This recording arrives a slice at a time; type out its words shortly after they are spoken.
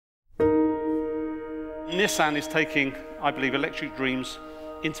Nissan is taking, I believe, electric dreams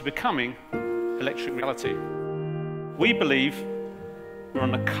into becoming electric reality. We believe we're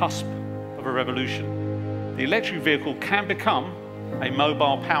on the cusp of a revolution. The electric vehicle can become a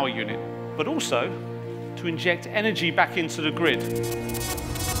mobile power unit, but also to inject energy back into the grid.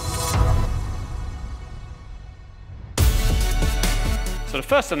 So the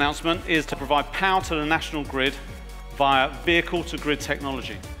first announcement is to provide power to the national grid via vehicle-to-grid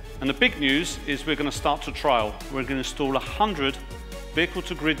technology. And the big news is we're going to start to trial. We're going to install 100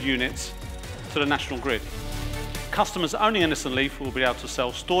 vehicle-to-grid units to the national grid. Customers owning a Nissan Leaf will be able to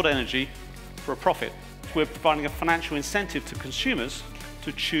sell stored energy for a profit. We're providing a financial incentive to consumers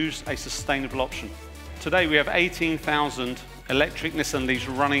to choose a sustainable option. Today we have 18,000 electric Nissan Leafs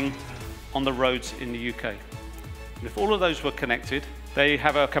running on the roads in the UK. And if all of those were connected, they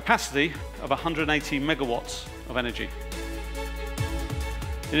have a capacity of 180 megawatts of energy.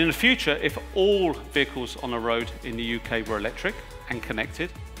 And in the future, if all vehicles on the road in the UK were electric and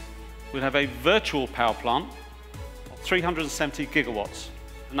connected, we'd have a virtual power plant of 370 gigawatts,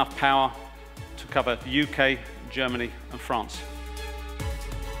 enough power to cover the UK, Germany and France.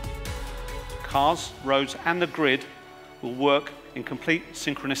 Cars, roads and the grid will work in complete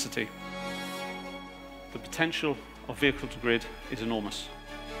synchronicity. The potential of vehicle to grid is enormous.